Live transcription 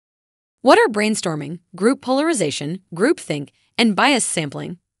What are brainstorming, group polarization, groupthink, and bias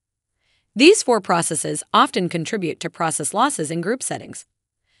sampling? These four processes often contribute to process losses in group settings.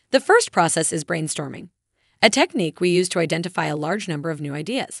 The first process is brainstorming, a technique we use to identify a large number of new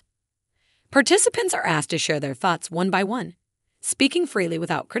ideas. Participants are asked to share their thoughts one by one, speaking freely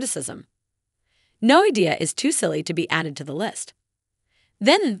without criticism. No idea is too silly to be added to the list.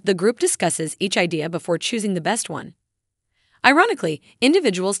 Then the group discusses each idea before choosing the best one. Ironically,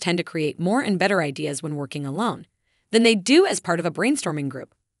 individuals tend to create more and better ideas when working alone than they do as part of a brainstorming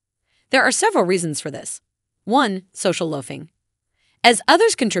group. There are several reasons for this. 1. Social loafing. As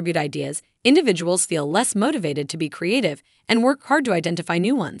others contribute ideas, individuals feel less motivated to be creative and work hard to identify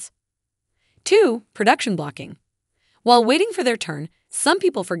new ones. 2. Production blocking. While waiting for their turn, some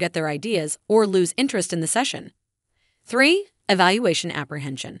people forget their ideas or lose interest in the session. 3. Evaluation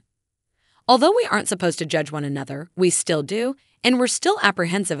apprehension. Although we aren't supposed to judge one another, we still do, and we're still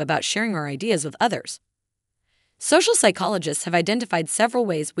apprehensive about sharing our ideas with others. Social psychologists have identified several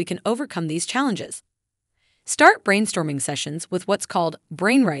ways we can overcome these challenges. Start brainstorming sessions with what's called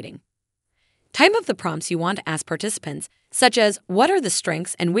brainwriting. Type up the prompts you want to ask participants, such as, what are the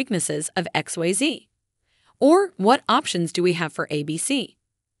strengths and weaknesses of XYZ? Or, what options do we have for ABC?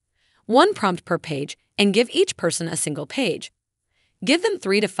 One prompt per page, and give each person a single page. Give them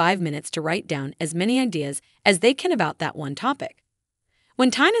 3 to 5 minutes to write down as many ideas as they can about that one topic.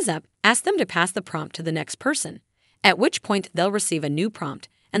 When time is up, ask them to pass the prompt to the next person, at which point they'll receive a new prompt,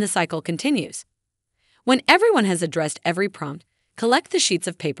 and the cycle continues. When everyone has addressed every prompt, collect the sheets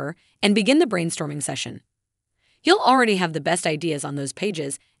of paper and begin the brainstorming session. You'll already have the best ideas on those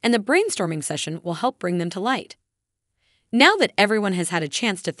pages, and the brainstorming session will help bring them to light. Now that everyone has had a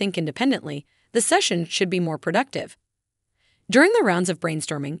chance to think independently, the session should be more productive. During the rounds of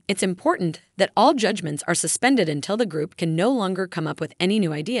brainstorming, it's important that all judgments are suspended until the group can no longer come up with any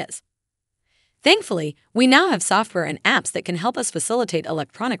new ideas. Thankfully, we now have software and apps that can help us facilitate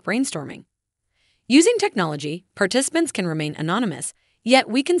electronic brainstorming. Using technology, participants can remain anonymous, yet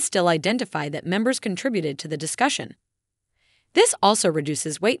we can still identify that members contributed to the discussion. This also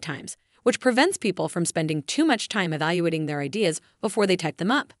reduces wait times, which prevents people from spending too much time evaluating their ideas before they type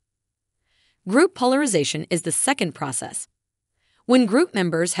them up. Group polarization is the second process. When group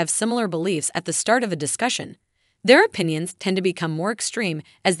members have similar beliefs at the start of a discussion, their opinions tend to become more extreme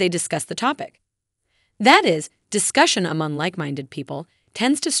as they discuss the topic. That is, discussion among like-minded people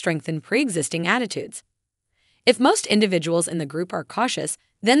tends to strengthen pre-existing attitudes. If most individuals in the group are cautious,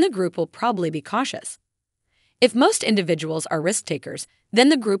 then the group will probably be cautious. If most individuals are risk-takers, then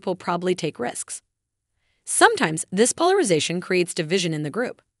the group will probably take risks. Sometimes this polarization creates division in the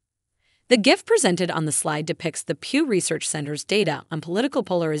group. The GIF presented on the slide depicts the Pew Research Center's data on political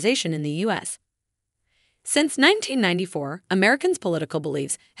polarization in the U.S. Since 1994, Americans' political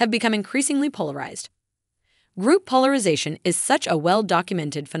beliefs have become increasingly polarized. Group polarization is such a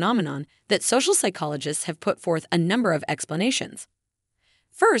well-documented phenomenon that social psychologists have put forth a number of explanations.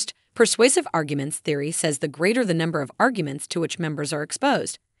 First, persuasive arguments theory says the greater the number of arguments to which members are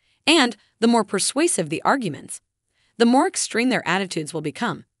exposed, and the more persuasive the arguments, the more extreme their attitudes will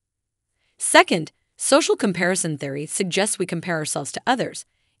become. Second, social comparison theory suggests we compare ourselves to others,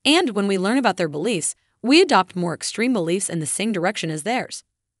 and when we learn about their beliefs, we adopt more extreme beliefs in the same direction as theirs.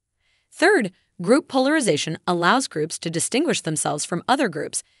 Third, group polarization allows groups to distinguish themselves from other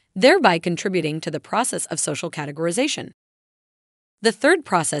groups, thereby contributing to the process of social categorization. The third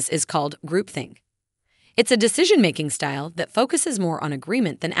process is called groupthink. It's a decision-making style that focuses more on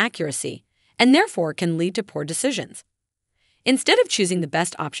agreement than accuracy, and therefore can lead to poor decisions. Instead of choosing the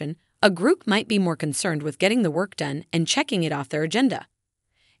best option, a group might be more concerned with getting the work done and checking it off their agenda.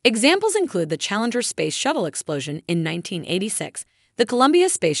 Examples include the Challenger Space Shuttle explosion in 1986, the Columbia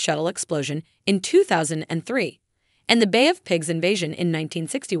Space Shuttle explosion in 2003, and the Bay of Pigs invasion in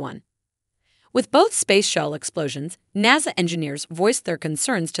 1961. With both space shuttle explosions, NASA engineers voiced their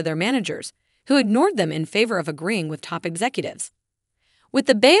concerns to their managers, who ignored them in favor of agreeing with top executives. With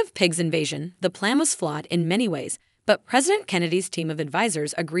the Bay of Pigs invasion, the plan was flawed in many ways, but President Kennedy's team of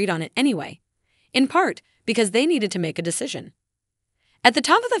advisors agreed on it anyway, in part because they needed to make a decision. At the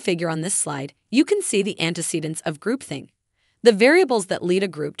top of the figure on this slide, you can see the antecedents of groupthink, the variables that lead a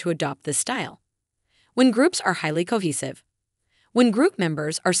group to adopt this style. When groups are highly cohesive, when group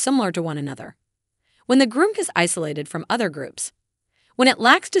members are similar to one another, when the group is isolated from other groups, when it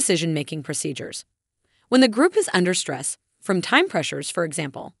lacks decision-making procedures, when the group is under stress, from time pressures, for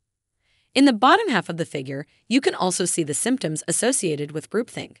example. In the bottom half of the figure, you can also see the symptoms associated with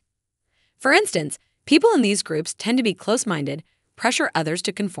groupthink. For instance, people in these groups tend to be close-minded, pressure others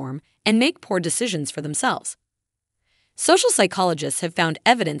to conform, and make poor decisions for themselves. Social psychologists have found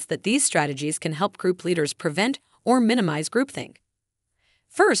evidence that these strategies can help group leaders prevent or minimize groupthink.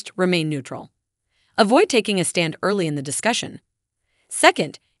 First, remain neutral. Avoid taking a stand early in the discussion.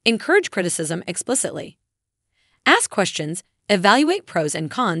 Second, encourage criticism explicitly. Ask questions, evaluate pros and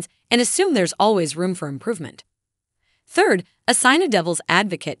cons, and assume there's always room for improvement. Third, assign a devil's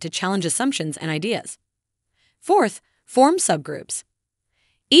advocate to challenge assumptions and ideas. Fourth, form subgroups.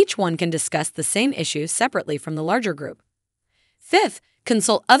 Each one can discuss the same issue separately from the larger group. Fifth,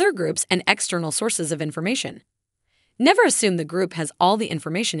 consult other groups and external sources of information. Never assume the group has all the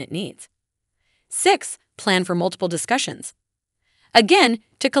information it needs. Sixth, plan for multiple discussions. Again,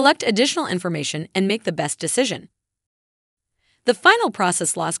 to collect additional information and make the best decision. The final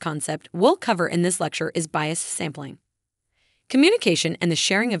process loss concept we'll cover in this lecture is biased sampling. Communication and the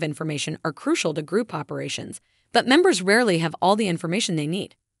sharing of information are crucial to group operations, but members rarely have all the information they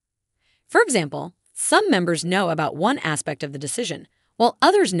need. For example, some members know about one aspect of the decision, while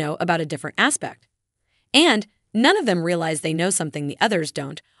others know about a different aspect. And none of them realize they know something the others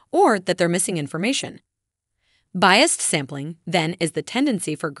don't, or that they're missing information. Biased sampling, then, is the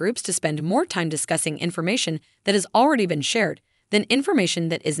tendency for groups to spend more time discussing information that has already been shared than information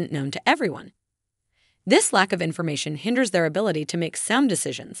that isn't known to everyone. This lack of information hinders their ability to make sound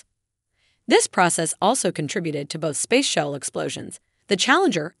decisions. This process also contributed to both space shuttle explosions, the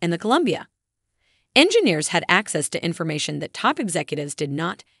Challenger and the Columbia. Engineers had access to information that top executives did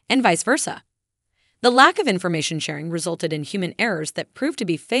not, and vice versa. The lack of information sharing resulted in human errors that proved to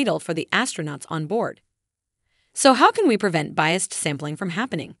be fatal for the astronauts on board. So how can we prevent biased sampling from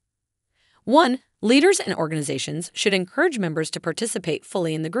happening? 1. Leaders and organizations should encourage members to participate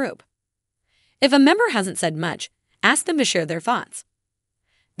fully in the group. If a member hasn't said much, ask them to share their thoughts.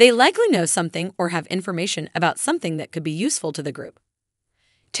 They likely know something or have information about something that could be useful to the group.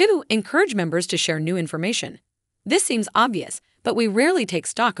 2. Encourage members to share new information. This seems obvious, but we rarely take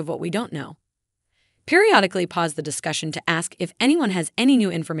stock of what we don't know. Periodically pause the discussion to ask if anyone has any new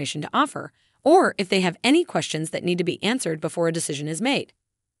information to offer, or if they have any questions that need to be answered before a decision is made.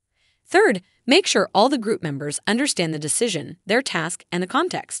 Third, make sure all the group members understand the decision, their task, and the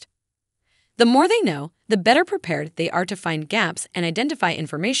context. The more they know, the better prepared they are to find gaps and identify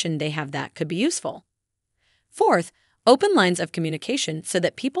information they have that could be useful. Fourth, open lines of communication so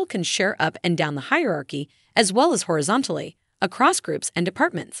that people can share up and down the hierarchy as well as horizontally, across groups and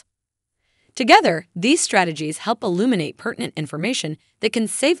departments. Together, these strategies help illuminate pertinent information that can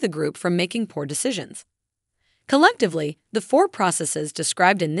save the group from making poor decisions. Collectively, the 4 processes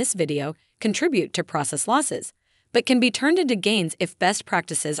described in this video contribute to process losses, but can be turned into gains if best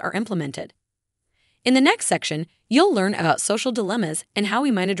practices are implemented. In the next section, you'll learn about social dilemmas and how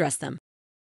we might address them.